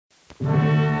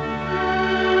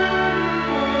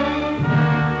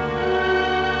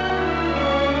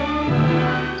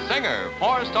Singer,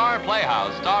 Four Star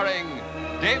Playhouse, starring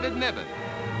David Niven,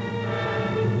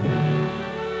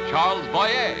 Charles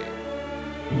Boyer,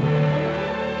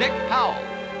 Dick Powell,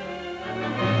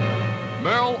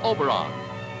 Merle Oberon.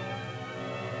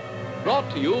 Brought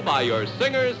to you by your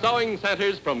Singer Sewing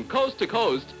Centers from coast to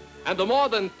coast and the more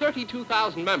than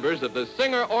 32,000 members of the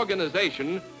Singer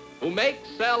organization who make,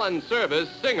 sell, and service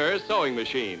Singer sewing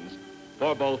machines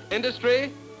for both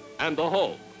industry and the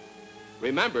home.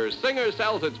 Remember, Singer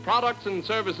sells its products and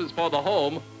services for the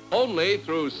home only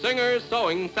through Singer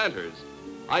Sewing Centers,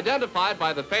 identified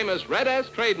by the famous red S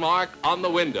trademark on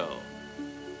the window.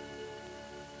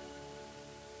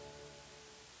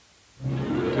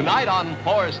 Tonight on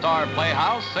Four Star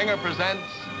Playhouse, Singer presents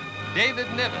David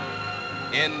Niven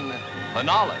in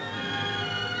Finale.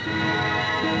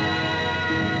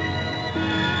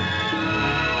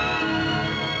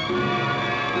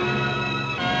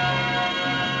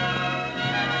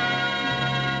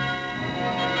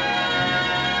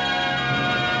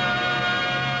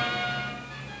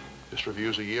 This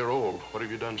review's a year old. What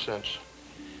have you done since?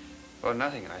 Oh,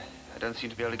 nothing. I don't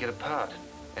seem to be able to get a part.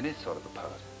 Any sort of a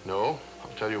part. No, I'll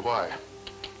tell you why.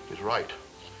 He's right.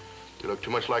 You look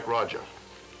too much like Roger.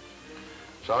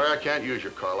 Sorry I can't use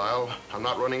your Carlisle. I'm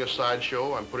not running a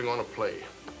sideshow. I'm putting on a play.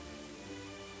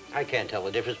 I can't tell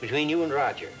the difference between you and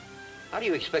Roger. How do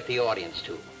you expect the audience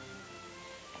to?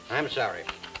 I'm sorry.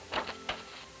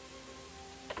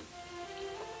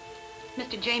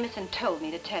 Mr. Jameson told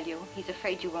me to tell you he's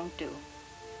afraid you won't do.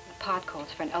 The part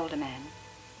calls for an older man.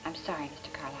 I'm sorry,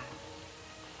 Mr. Carlisle.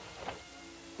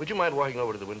 Would you mind walking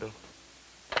over to the window?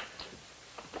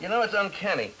 You know, it's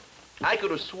uncanny. I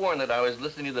could have sworn that I was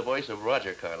listening to the voice of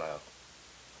Roger Carlisle.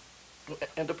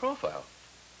 And the profile.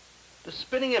 The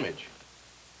spinning image.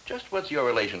 Just what's your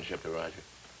relationship to Roger?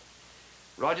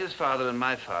 Roger's father and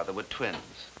my father were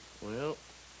twins. Well,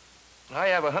 I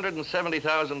have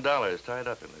 $170,000 tied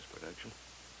up in this production.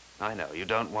 I know, you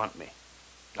don't want me.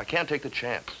 I can't take the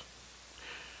chance.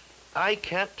 I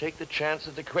can't take the chance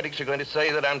that the critics are going to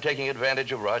say that I'm taking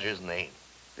advantage of Roger's name.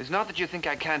 It's not that you think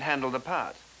I can't handle the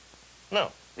part.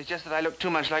 No. It's just that I look too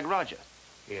much like Roger.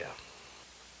 Yeah.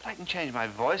 But I can change my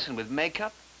voice and with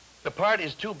makeup. The part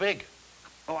is too big.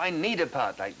 Oh, I need a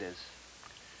part like this.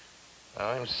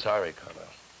 I'm sorry, Carlisle.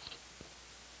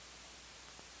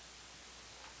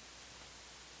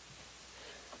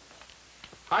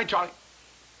 Hi, Charlie.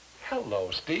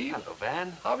 Hello, Steve. Hello,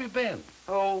 Van. How have you been?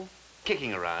 Oh,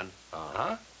 kicking around.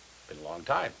 Uh-huh. Been a long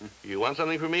time. You want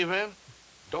something from me, Van?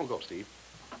 Don't go, Steve.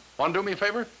 Want to do me a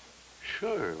favor?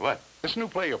 Sure. What? This new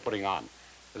play you're putting on.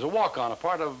 There's a walk-on, a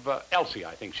part of Elsie,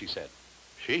 I think she said.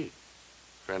 She?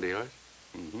 Friend of yours?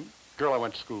 Mm-hmm. Girl I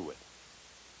went to school with.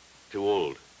 Too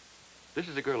old. This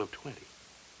is a girl of 20.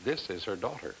 This is her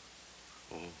daughter.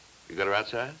 Oh, you got her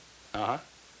outside? Uh-huh.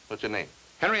 What's her name?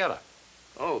 Henrietta.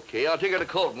 Okay, I'll take her to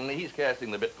Colton. He's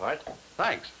casting the bit part.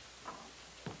 Thanks.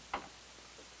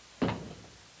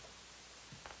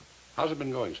 How's it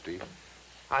been going, Steve?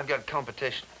 I've got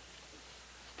competition.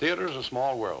 Theater's a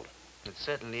small world. It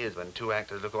certainly is when two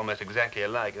actors look almost exactly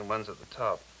alike and one's at the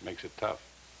top. Makes it tough.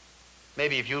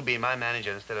 Maybe if you'll be my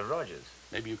manager instead of Roger's.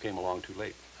 Maybe you came along too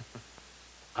late.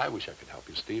 I wish I could help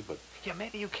you, Steve, but... Yeah,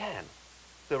 maybe you can.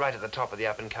 We're right at the top of the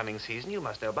up-and-coming season. You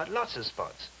must know about lots of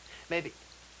spots. Maybe...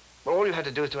 Well, all you had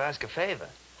to do is to ask a favor.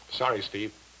 Sorry,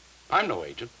 Steve. I'm no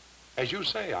agent. As you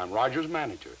say, I'm Roger's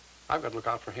manager. I've got to look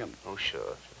out for him. Oh,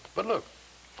 sure. But look,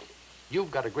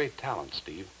 you've got a great talent,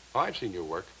 Steve. Oh, I've seen your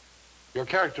work. Your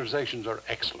characterizations are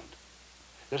excellent.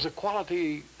 There's a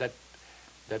quality that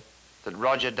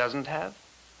Roger doesn't have?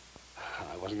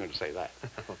 I wasn't going to say that.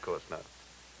 Of course not.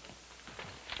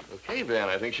 Okay, Van,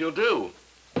 I think she'll do.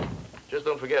 Just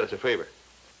don't forget it's a favor.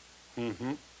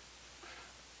 Mm-hmm.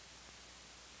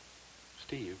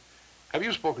 Steve, have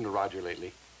you spoken to Roger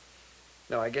lately?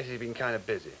 No, I guess he's been kind of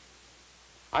busy.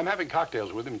 I'm having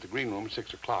cocktails with him at the green room at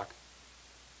 6 o'clock.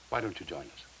 Why don't you join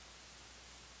us?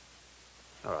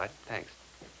 All right, thanks.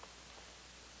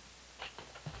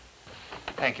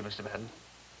 Thank you, Mr. Madden.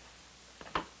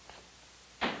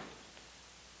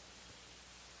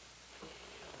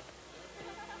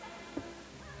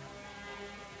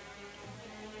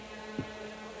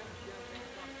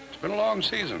 It's been a long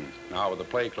season. Now, with the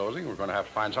play closing, we're going to have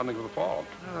to find something for the fall.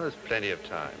 Oh, there's plenty of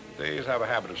time. Days have a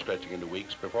habit of stretching into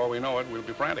weeks. Before we know it, we'll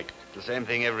be frantic. It's the same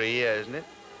thing every year, isn't it?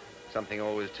 Something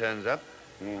always turns up.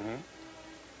 Mm-hmm.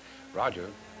 Roger,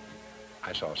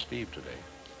 I saw Steve today.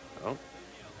 Oh?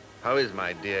 How is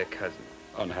my dear cousin?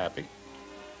 Unhappy.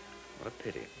 What a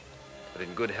pity. But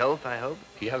in good health, I hope?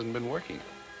 He hasn't been working.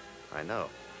 I know.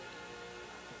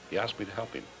 He asked me to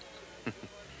help him.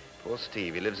 Poor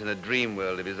Steve. He lives in a dream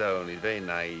world of his own. He's very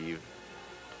naive.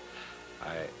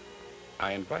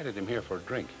 I invited him here for a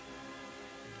drink.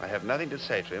 I have nothing to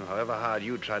say to him, however hard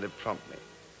you try to prompt me.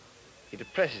 He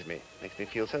depresses me, makes me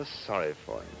feel so sorry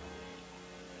for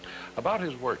him. About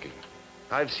his working.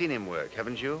 I've seen him work,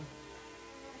 haven't you?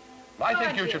 I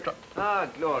think you should try... Ah,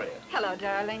 Gloria. Hello,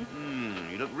 darling.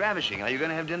 You look ravishing. Are you going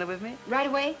to have dinner with me? Right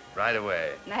away? Right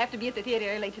away. And I have to be at the theater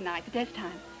early tonight, but that's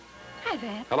time. Hi,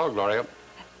 Van. Hello, Gloria. A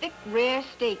thick, rare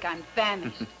steak. I'm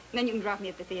famished. And then you can drop me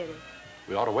at the theater.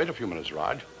 We ought to wait a few minutes,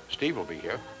 Raj. Steve will be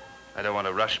here. I don't want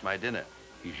to rush my dinner.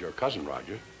 He's your cousin,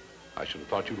 Roger. I should have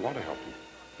thought you'd want to help him.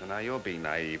 Well, now you're being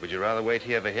naive. Would you rather wait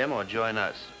here for him or join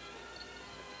us?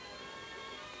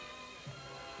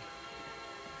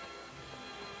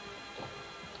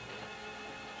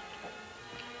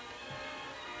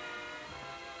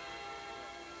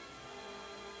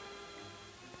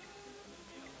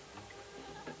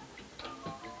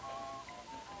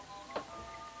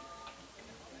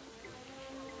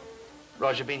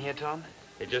 Roger been here, Tom?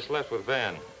 He just left with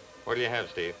Van. What do you have,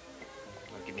 Steve?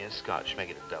 Well, give me a scotch.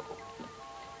 Make it a double.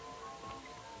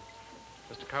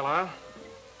 Mr. Carlyle?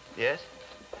 Yes?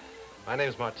 My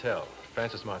name's Martell,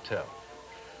 Francis Martell.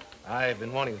 I've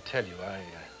been wanting to tell you,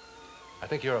 I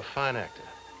think you're a fine actor.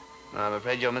 No, I'm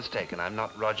afraid you're mistaken. I'm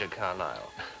not Roger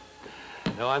Carlyle.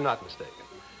 No, I'm not mistaken.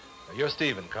 You're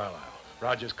Stephen Carlyle,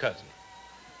 Roger's cousin.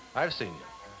 I've seen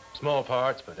you. Small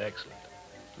parts, but excellent.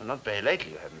 Well, not very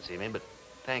lately you haven't seen me, but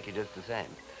thank you just the same.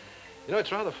 You know,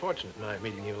 it's rather fortunate my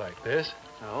meeting you like this.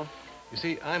 Oh? You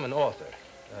see, I'm an author.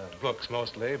 Books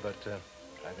mostly, but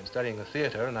I've been studying the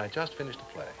theater, and I just finished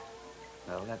a play.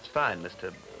 Well, that's fine,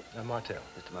 Mr. Martell.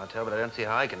 Mr. Martell, but I don't see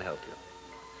how I can help you.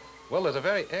 Well, there's a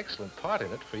very excellent part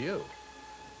in it for you.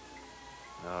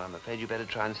 No, I'm afraid you better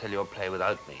try and sell your play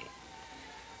without me.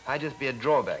 I'd just be a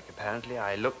drawback. Apparently,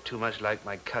 I look too much like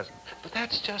my cousin. But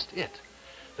that's just it.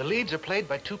 The leads are played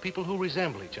by two people who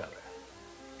resemble each other.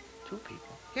 Two people?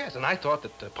 Yes, and I thought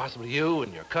that possibly you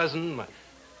and your cousin...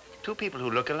 Two people who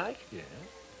look alike? Yes.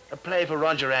 A play for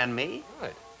Roger and me?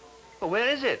 Right. Well, where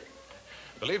is it?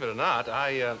 Believe it or not,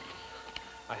 I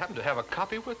happen to have a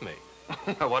copy with me.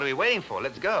 What are we waiting for?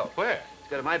 Let's go. Where? Let's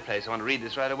go to my place. I want to read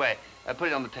this right away. Put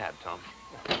it on the tab, Tom.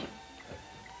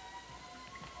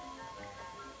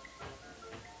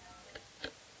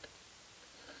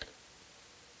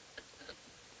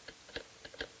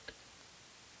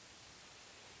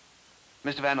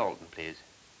 Mr. Van Alden, please.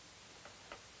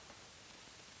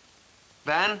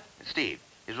 Van, it's Steve.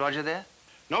 Is Roger there?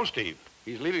 No, Steve.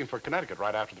 He's leaving for Connecticut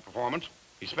right after the performance.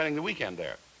 He's spending the weekend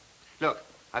there. Look,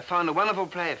 I found a wonderful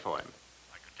play for him.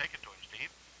 I could take it to him, Steve.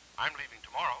 I'm leaving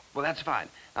tomorrow. Well, that's fine.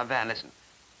 Now, Van, listen.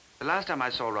 The last time I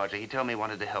saw Roger, he told me he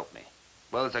wanted to help me.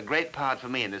 Well, it's a great part for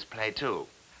me in this play, too.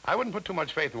 I wouldn't put too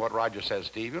much faith in what Roger says,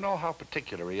 Steve. You know how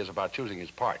particular he is about choosing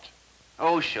his parts.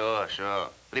 Oh, sure, sure.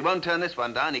 But he won't turn this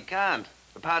one down. He can't.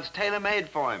 The part's tailor-made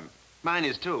for him. Mine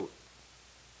is, too.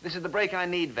 This is the break I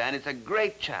need, Van. It's a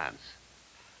great chance.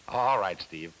 All right,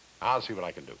 Steve. I'll see what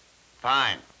I can do.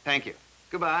 Fine. Thank you.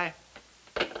 Goodbye.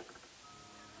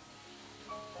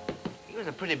 He was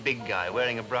a pretty big guy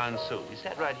wearing a brown suit. He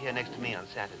sat right here next to me on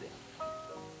Saturday.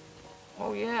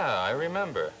 Oh, yeah, I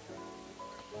remember.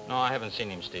 No, I haven't seen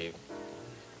him, Steve.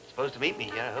 He's supposed to meet me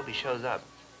here. I hope he shows up.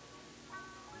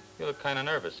 You look kind of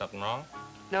nervous. Something wrong?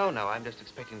 No, I'm just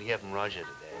expecting to hear from Roger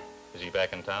today. Is he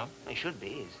back in town? He should be.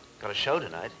 He's got a show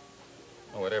tonight.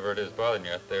 Oh, whatever it is bothering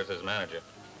you, there's his manager.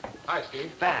 Hi,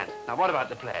 Steve. Van, now what about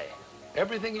the play?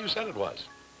 Everything you said it was.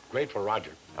 Great for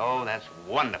Roger. Oh, that's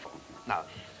wonderful. Now,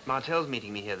 Martell's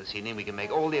meeting me here this evening. We can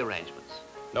make all the arrangements.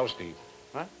 No, Steve.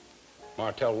 What?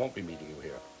 Martell won't be meeting you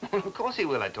here. Well, of course he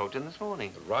will. I talked to him this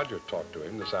morning. But Roger talked to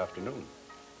him this afternoon.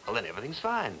 Well, then everything's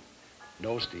fine.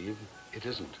 No, Steve, it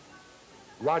isn't.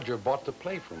 Roger bought the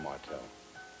play from Martell.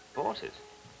 Bought it?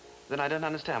 Then I don't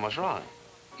understand. What's wrong?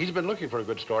 He's been looking for a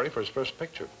good story for his first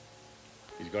picture.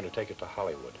 He's going to take it to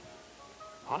Hollywood.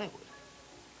 Hollywood?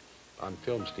 On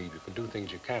film, Steve, you can do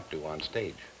things you can't do on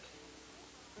stage.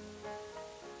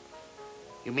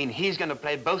 You mean he's going to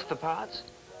play both the parts?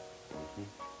 Mm-hmm.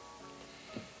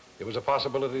 It was a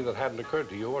possibility that hadn't occurred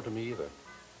to you or to me either.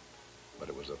 But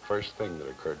it was the first thing that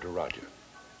occurred to Roger.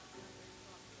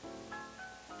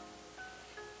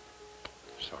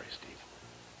 Sorry, Steve.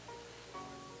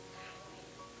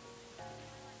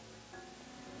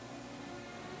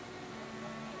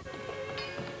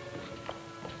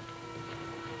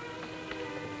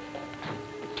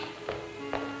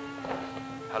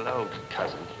 Hello,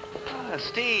 cousin. Ah,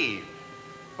 Steve.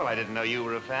 Well, I didn't know you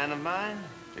were a fan of mine.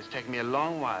 It's taken me a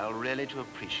long while, really, to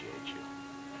appreciate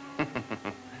you.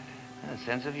 A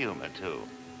sense of humor, too.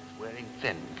 It's wearing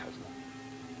thin, cousin.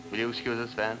 Will you excuse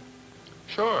us, Van?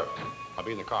 Sure. I'll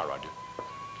be in the car, Roger.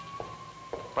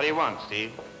 What do you want,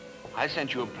 Steve? I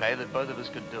sent you a play that both of us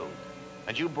could do.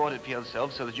 And you bought it for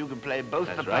yourself so that you could play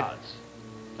both the parts.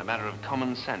 It's a matter of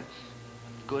common sense.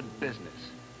 Good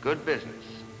business. Good business.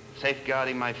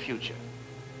 Safeguarding my future.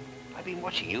 I've been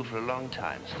watching you for a long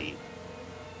time, Steve.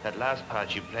 That last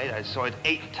part you played, I saw it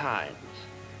 8 times.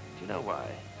 Do you know why?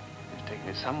 It's taken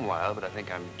me some while, but I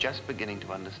think I'm just beginning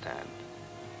to understand.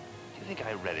 Do you think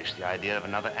I relish the idea of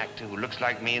another actor who looks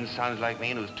like me and sounds like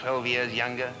me and who's 12 years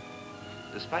younger?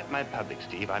 Despite my public,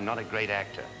 Steve, I'm not a great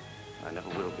actor. I never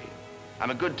will be. I'm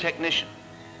a good technician.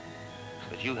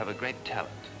 But you have a great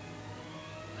talent.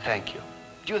 Thank you.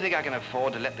 Do you think I can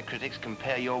afford to let the critics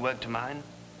compare your work to mine?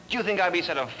 Do you think I'd be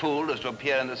such a fool as to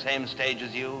appear on the same stage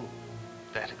as you?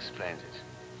 That explains it.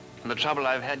 And the trouble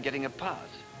I've had getting a part.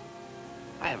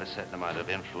 I have a certain amount of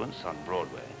influence on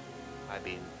Broadway. I've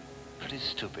been pretty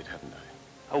stupid, haven't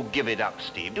I? Oh, give it up,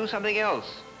 Steve. Do something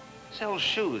else. Sell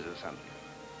shoes or something.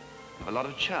 Have a lot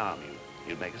of charm.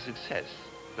 You'd make a success.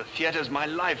 The theater's my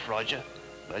life, Roger.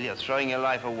 Well, you're throwing your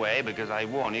life away because I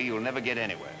warn you, you'll never get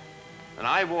anywhere. And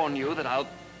I warn you that I'll...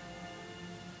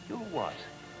 You what?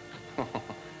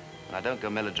 Now, don't go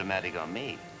melodramatic on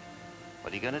me.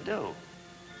 What are you going to do?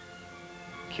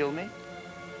 Kill me?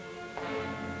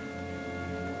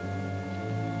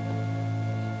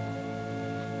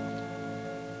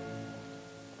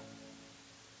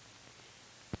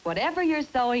 Whatever your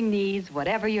sewing needs,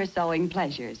 whatever your sewing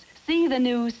pleasures, see the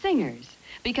new Singers.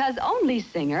 Because only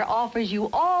Singer offers you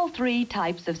all 3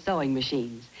 types of sewing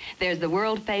machines. There's the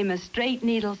world-famous straight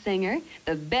needle Singer,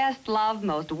 the best-loved,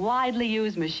 most widely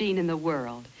used machine in the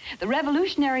world. The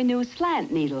revolutionary new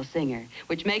slant needle Singer,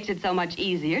 which makes it so much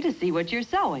easier to see what you're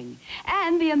sewing.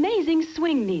 And the amazing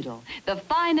swing needle, the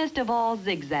finest of all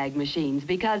zigzag machines,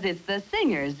 because it's the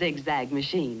Singer zigzag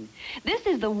machine. This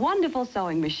is the wonderful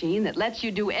sewing machine that lets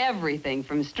you do everything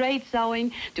from straight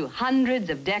sewing to hundreds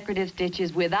of decorative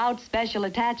stitches without special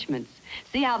attachments.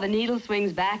 See how the needle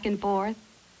swings back and forth?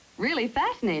 Really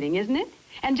fascinating, isn't it?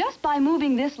 And just by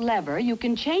moving this lever, you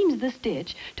can change the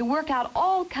stitch to work out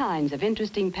all kinds of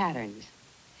interesting patterns.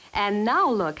 And now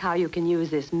look how you can use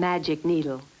this magic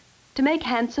needle to make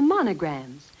handsome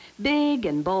monograms, big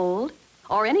and bold,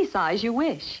 or any size you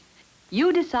wish.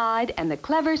 You decide, and the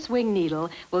clever swing needle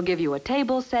will give you a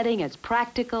table setting as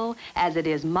practical as it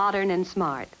is modern and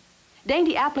smart.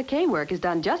 Dainty applique work is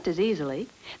done just as easily.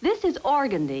 This is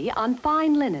organdy on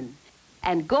fine linen.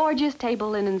 And gorgeous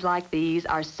table linens like these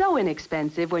are so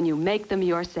inexpensive when you make them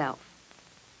yourself.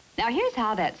 Now here's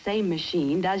how that same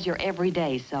machine does your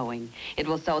everyday sewing. It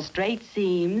will sew straight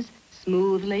seams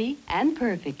smoothly and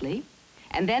perfectly,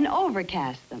 and then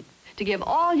overcast them to give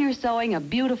all your sewing a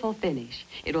beautiful finish.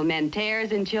 It will mend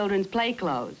tears in children's play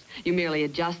clothes. You merely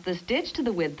adjust the stitch to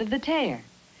the width of the tear.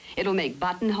 It will make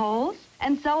buttonholes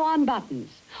and sew on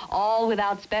buttons, all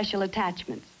without special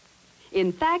attachments.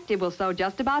 In fact, it will sew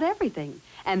just about everything.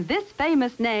 And this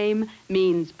famous name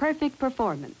means perfect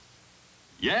performance.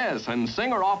 Yes, and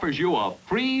Singer offers you a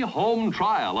free home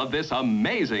trial of this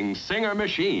amazing Singer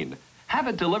machine. Have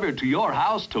it delivered to your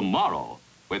house tomorrow,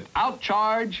 without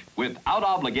charge, without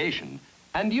obligation,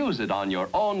 and use it on your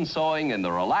own sewing in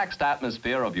the relaxed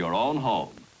atmosphere of your own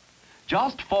home.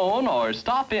 Just phone or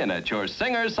stop in at your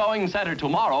Singer Sewing Center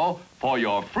tomorrow for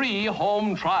your free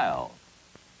home trial.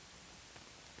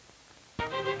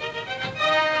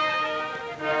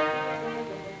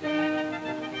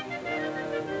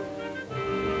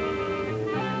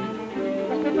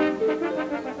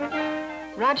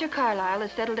 Roger Carlyle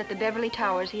has settled at the Beverly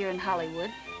Towers here in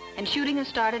Hollywood, and shooting has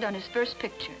started on his first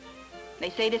picture. They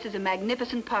say this is a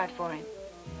magnificent part for him.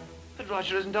 But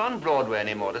Roger isn't on Broadway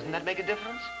anymore. Doesn't that make a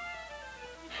difference?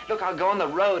 Look, I'll go on the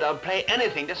road. I'll play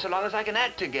anything just so long as I can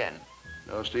act again.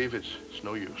 No, Steve, it's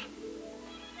no use.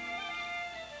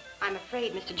 I'm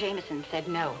afraid Mr. Jameson said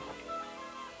no.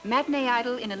 Matinee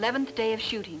idol in 11th day of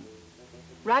shooting.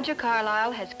 Roger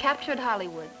Carlyle has captured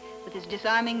Hollywood with his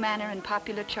disarming manner and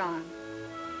popular charm.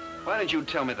 Why don't you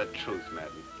tell me the truth,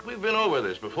 Madden? We've been over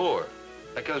this before.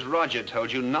 Because Roger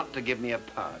told you not to give me a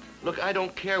part. Look, I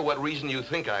don't care what reason you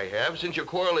think I have. Since your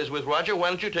quarrel is with Roger, why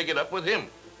don't you take it up with him?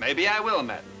 Maybe I will,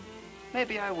 Madden.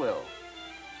 Maybe I will.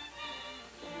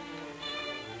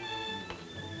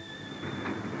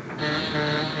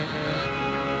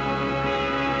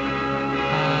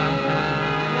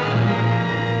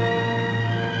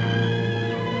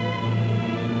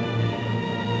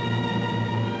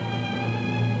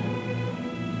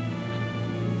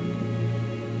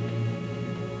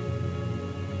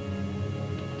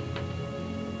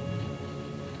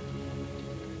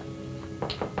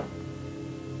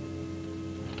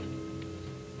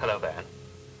 Hello, Van.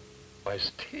 Why,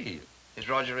 Steve. Is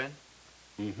Roger in?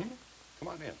 Mm-hmm. Come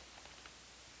on in.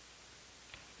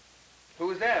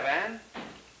 Who's there, Van?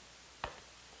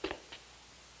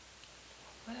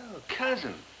 Well,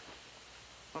 cousin.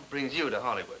 What brings you to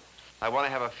Hollywood? I want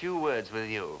to have a few words with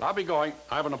you. I'll be going.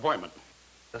 I have an appointment.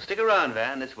 So stick around,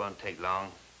 Van. This won't take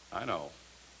long. I know.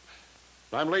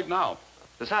 But I'm late now.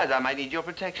 Besides, I might need your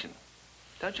protection.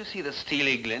 Don't you see the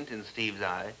steely glint in Steve's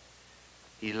eye?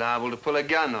 He's liable to pull a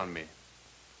gun on me.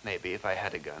 Maybe, if I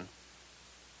had a gun.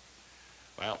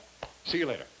 Well, see you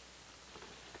later.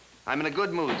 I'm in a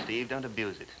good mood, Steve. Don't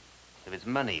abuse it. If it's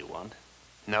money you want.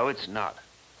 No, it's not.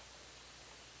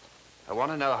 I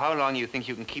want to know how long you think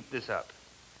you can keep this up.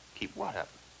 Keep what up?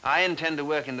 I intend to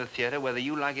work in the theater whether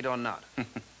you like it or not.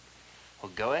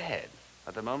 Well, go ahead.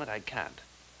 At the moment, I can't.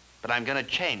 But I'm going to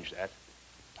change that.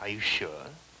 Are you sure?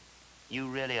 You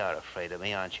really are afraid of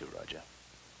me, aren't you, Roger?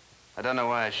 I don't know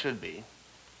why I should be.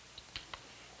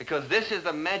 Because this is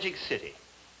the Magic City,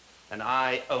 and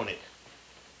I own it.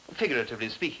 Figuratively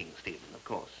speaking, Stephen, of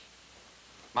course.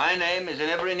 My name is in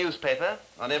every newspaper,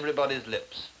 on everybody's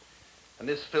lips. And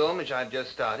this film, which I've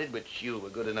just started, which you were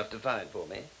good enough to find for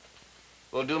me,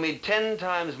 will do me 10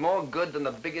 times more good than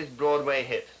the biggest Broadway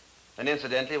hit. And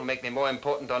incidentally, will make me more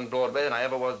important on Broadway than I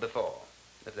ever was before,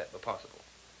 if that were possible.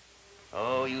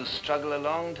 Oh, you struggle a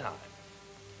long time.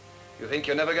 You think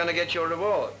you're never going to get your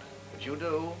reward, but you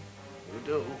do. You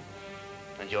do.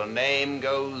 And your name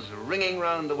goes ringing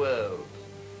round the world.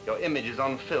 Your image is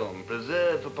on film,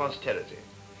 preserved for posterity.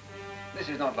 This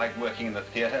is not like working in the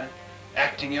theater,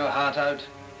 acting your heart out,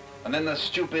 and then the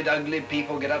stupid, ugly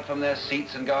people get up from their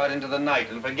seats and go out into the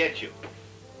night and forget you.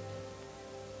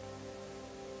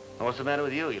 Now, what's the matter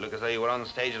with you? You look as though you were on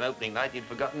stage on opening night and you'd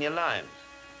forgotten your lines.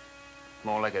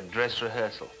 More like a dress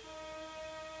rehearsal.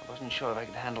 I wasn't sure if I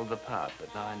could handle the part,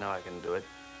 but now I know I can do it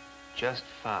just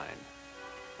fine.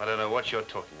 I don't know what you're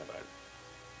talking about.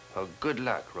 Well, good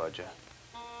luck, Roger.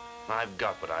 I've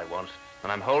got what I want,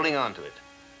 and I'm holding on to it.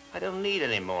 I don't need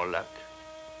any more luck.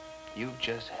 You've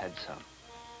just had some.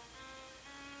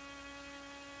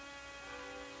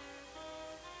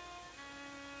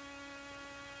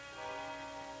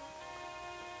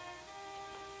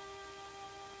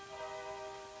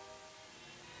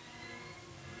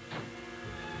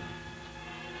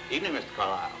 Evening, Mr.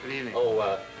 Carlisle. Good evening.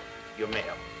 Oh, your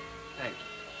mail. Thanks.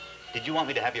 Did you want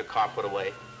me to have your car put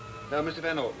away? No, Mr.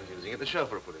 Van Orton was using it. The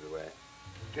chauffeur put it away.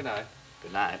 Good night.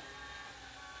 Good night.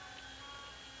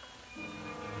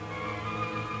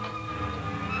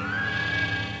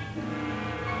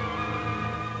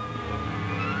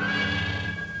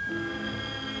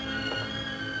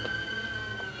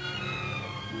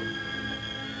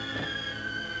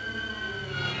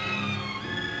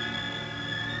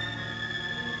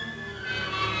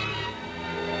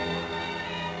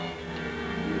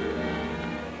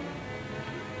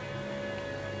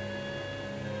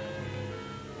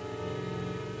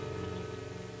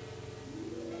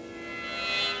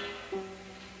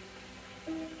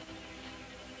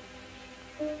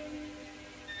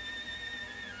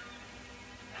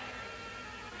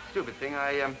 Stupid thing,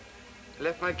 I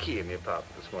left my key in the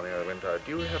apartment this morning. I went out.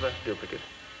 Do you have a duplicate?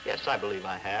 Yes, I believe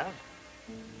I have.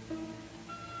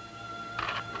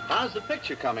 How's the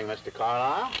picture coming, Mr.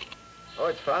 Carlisle? Oh,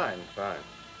 it's fine, fine.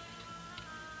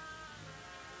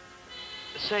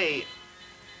 Say,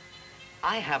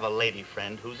 I have a lady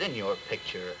friend who's in your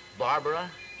picture, Barbara.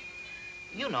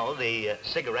 You know, the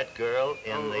cigarette girl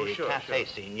in the sure, cafe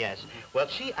sure. scene, yes. Well,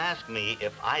 she asked me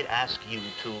if I'd ask you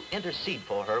to intercede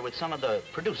for her with some of the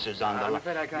producers on the... I'm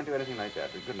afraid I can't do anything like that.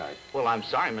 Good night. Well, I'm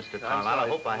sorry, Mr. Carlisle. I sorry.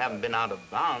 hope I haven't been out of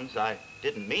bounds. I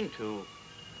didn't mean to.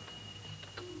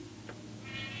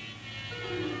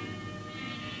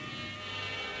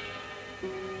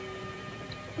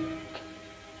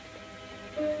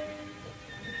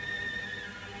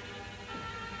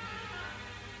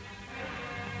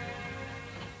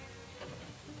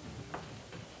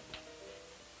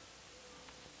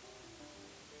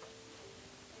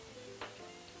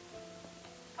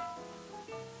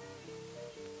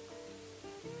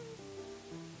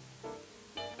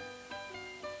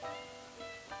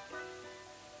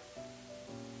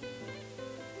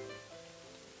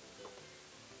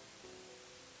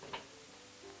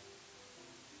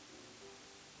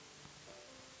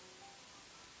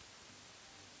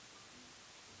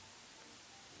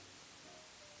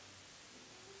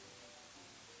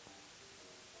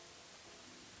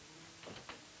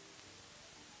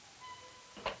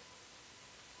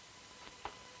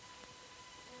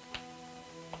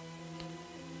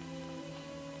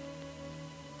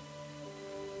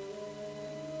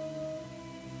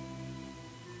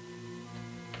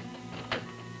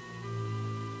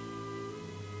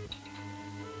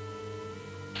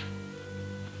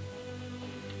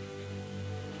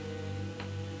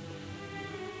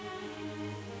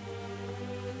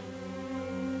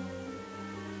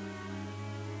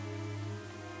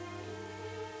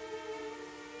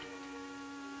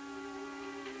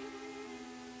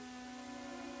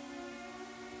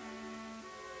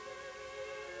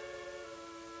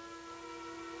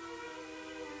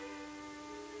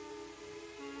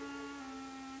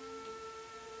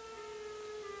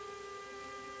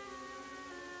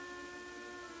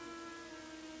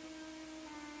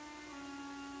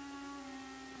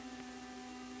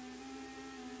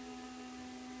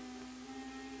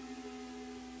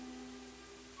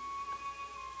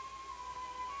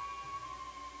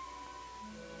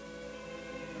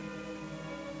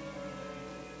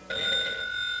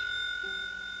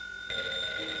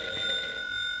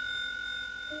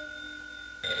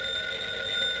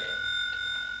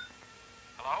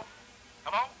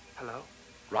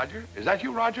 Roger. Is that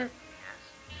you, Roger? Yes.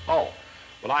 Oh,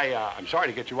 well, I'm sorry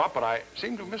to get you up, but I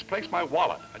seem to have misplaced my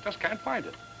wallet. I just can't find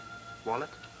it. Wallet?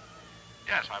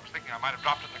 Yes, I was thinking I might have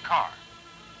dropped it in the car.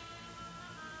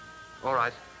 All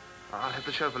right. I'll have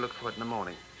the chauffeur look for it in the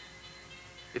morning.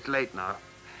 It's late now.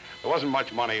 There wasn't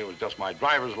much money. It was just my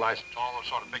driver's license, all those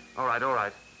sort of things. All right, all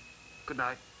right. Good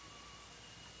night.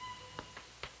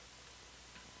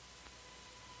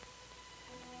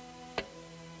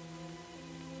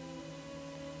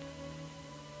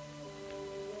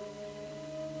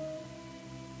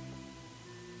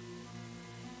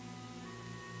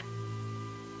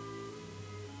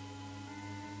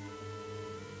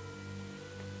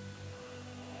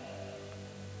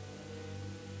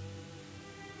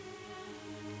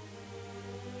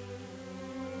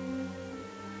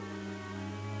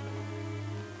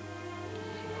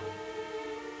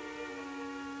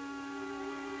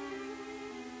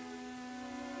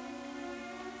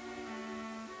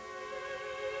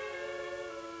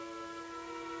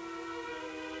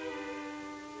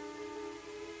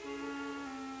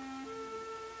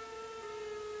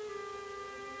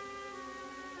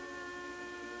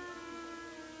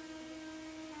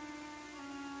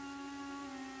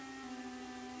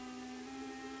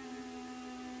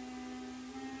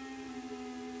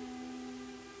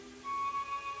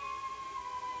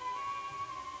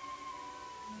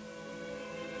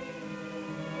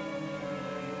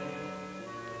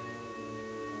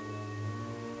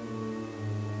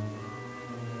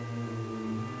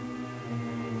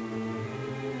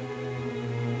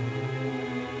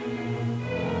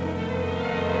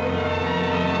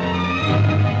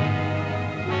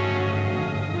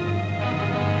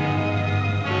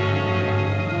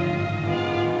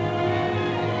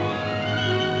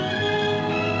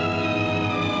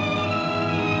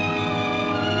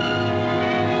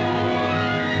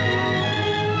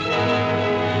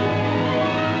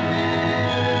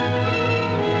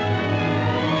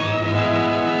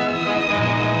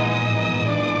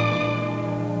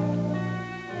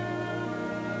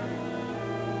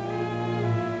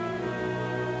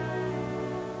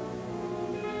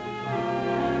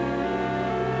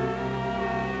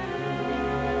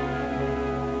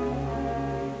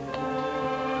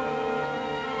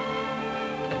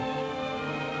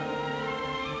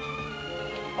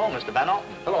 Oh, Mr. Van Alten.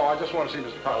 Hello, I just want to see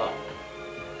Mr. Carlisle.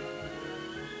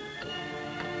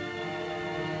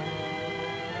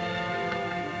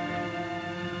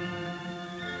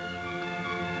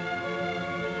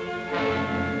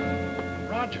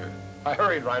 Roger. I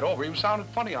hurried right over. You sounded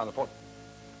funny on the phone.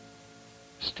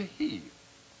 Steve. Hey,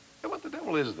 what the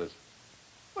devil is this?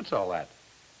 What's all that?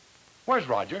 Where's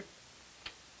Roger?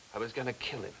 I was going to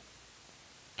kill him.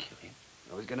 Kill him?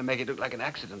 I was going to make it look like an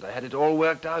accident. I had it all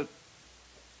worked out.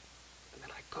 And then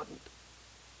I couldn't.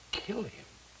 Kill him?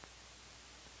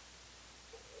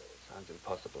 Sounds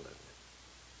impossible, doesn't it?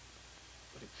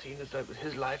 But it seemed as though it was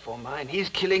his life or mine. He's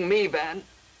killing me, Van.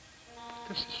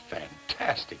 This is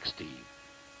fantastic, Steve.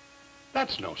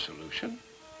 That's no solution.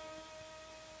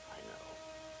 I know.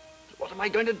 But what am I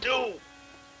going to do? I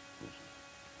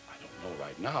don't know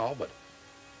right now, but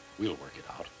we'll work it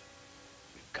out.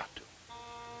 We've got to.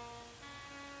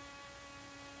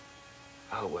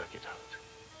 I'll work it out.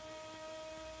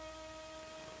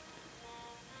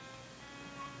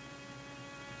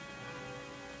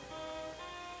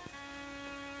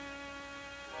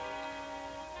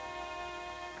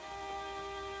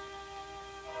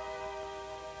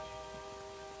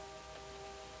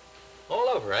 All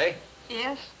over, eh?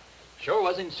 Yes. Sure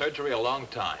was in surgery a long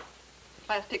time.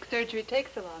 Plastic surgery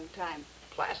takes a long time.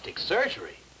 Plastic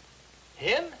surgery?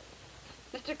 Him?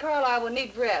 Mr. Carlisle will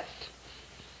need rest.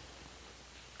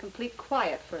 Complete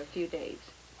quiet for a few days.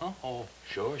 Oh,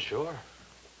 sure, sure.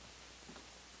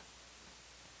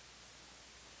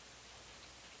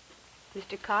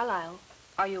 Mr. Carlisle,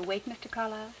 are you awake, Mr.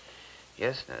 Carlisle?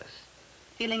 Yes, nurse.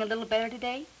 Feeling a little better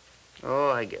today?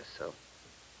 Oh, I guess so.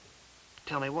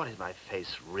 Tell me, what is my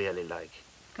face really like?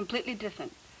 Completely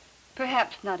different.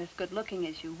 Perhaps not as good looking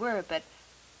as you were, but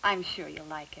I'm sure you'll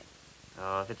like it.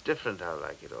 Oh, if it's different, I'll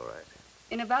like it, all right.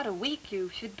 In about a week, you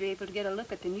should be able to get a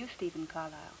look at the new Stephen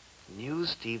Carlisle. New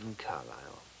Stephen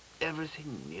Carlisle.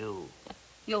 Everything new.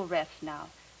 You'll rest now.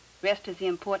 Rest is the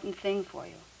important thing for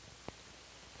you.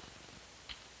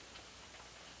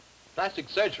 Plastic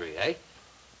surgery, eh?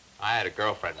 I had a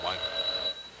girlfriend once.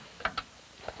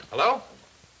 Hello?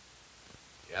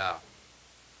 Yeah.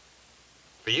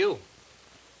 For you.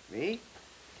 Me?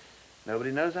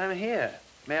 Nobody knows I'm here.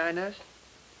 May I, nurse?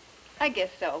 I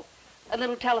guess so. A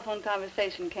little telephone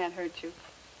conversation can't hurt you.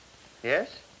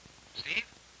 Yes? Steve,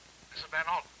 this is Van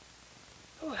Alten.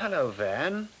 Oh, hello,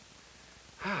 Van.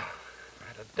 Oh,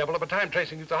 had a devil of a time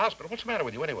tracing you to the hospital. What's the matter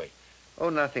with you, anyway? Oh,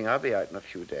 nothing. I'll be out in a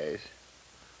few days.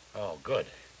 Oh, good.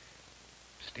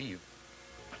 Steve,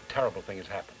 a terrible thing has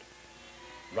happened.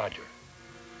 Roger.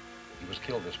 He was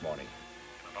killed this morning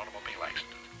in an automobile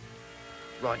accident.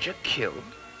 Roger killed?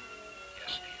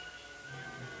 Yes,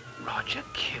 Steve. Roger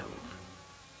killed?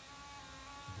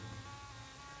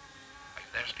 Are you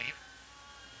there, Steve?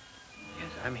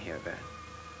 Yes, I'm here, Ben.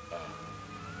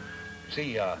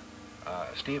 See,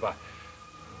 Steve, I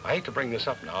hate to bring this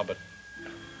up now, but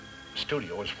the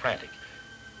studio is frantic.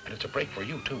 And it's a break for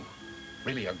you, too.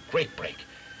 Really a great break.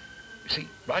 You see,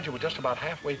 Roger was just about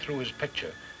halfway through his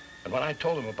picture. And when I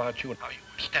told him about you and how you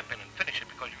would step in and finish it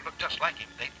because you look just like him,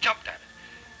 they jumped at it.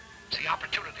 It's the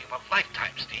opportunity of a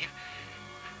lifetime, Steve.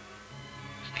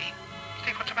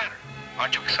 Steve, what's the matter?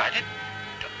 Aren't you excited?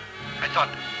 I thought...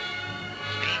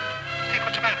 Steve,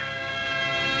 what's the matter?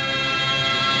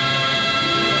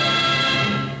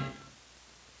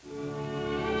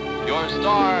 Your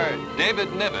star,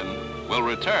 David Niven, will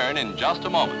return in just a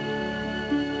moment.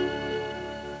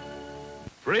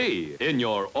 Free in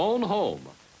your own home.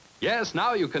 Yes,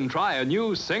 now you can try a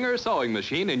new Singer sewing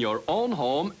machine in your own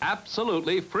home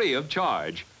absolutely free of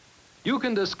charge. You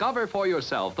can discover for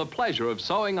yourself the pleasure of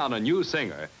sewing on a new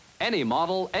Singer, any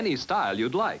model, any style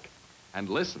you'd like. And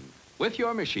listen, with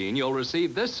your machine, you'll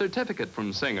receive this certificate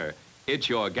from Singer. It's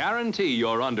your guarantee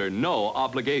you're under no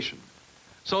obligation.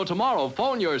 So tomorrow,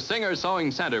 phone your Singer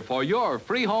Sewing Center for your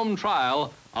free home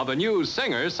trial of a new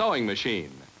Singer sewing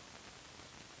machine.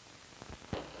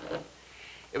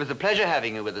 It was a pleasure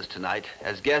having you with us tonight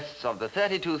as guests of the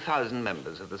 32,000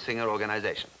 members of the Singer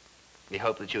organization. We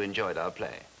hope that you enjoyed our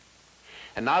play.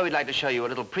 And now we'd like to show you a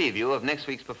little preview of next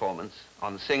week's performance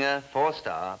on Singer Four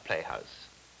Star Playhouse.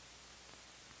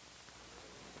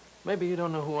 Maybe you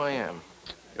don't know who I am.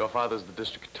 Your father's the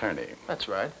district attorney. That's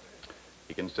right.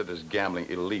 He considers gambling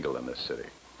illegal in this city.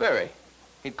 Very.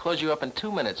 He'd close you up in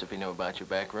 2 minutes if he knew about your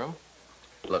back room.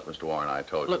 Look, Mr. Warren, I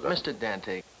told you Look, that... Mr.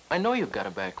 Dante, I know you've got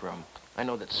a back room. I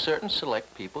know that certain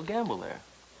select people gamble there.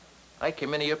 I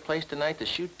came into your place tonight to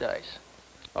shoot dice.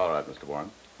 All right, Mr.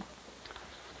 Warren.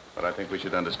 But I think we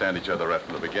should understand each other right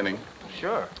from the beginning.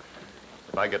 Sure.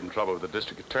 If I get in trouble with the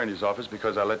district attorney's office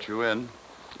because I let you in,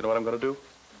 you know what I'm going to do?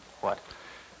 What?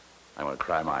 I'm going to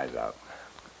cry my eyes out.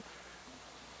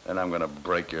 Then I'm going to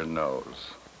break your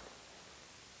nose.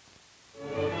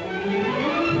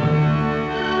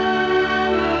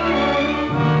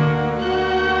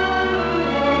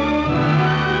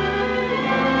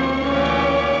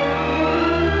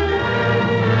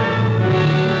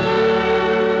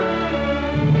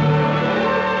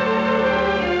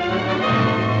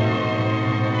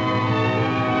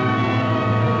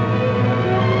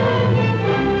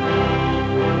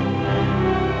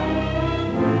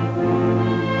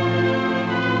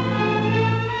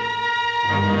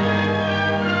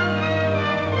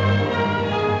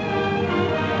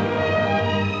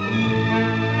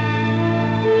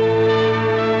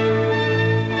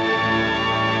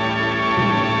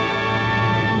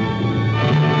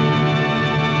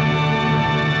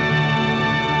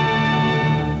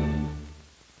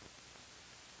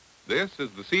 This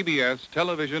is the CBS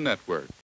Television Network.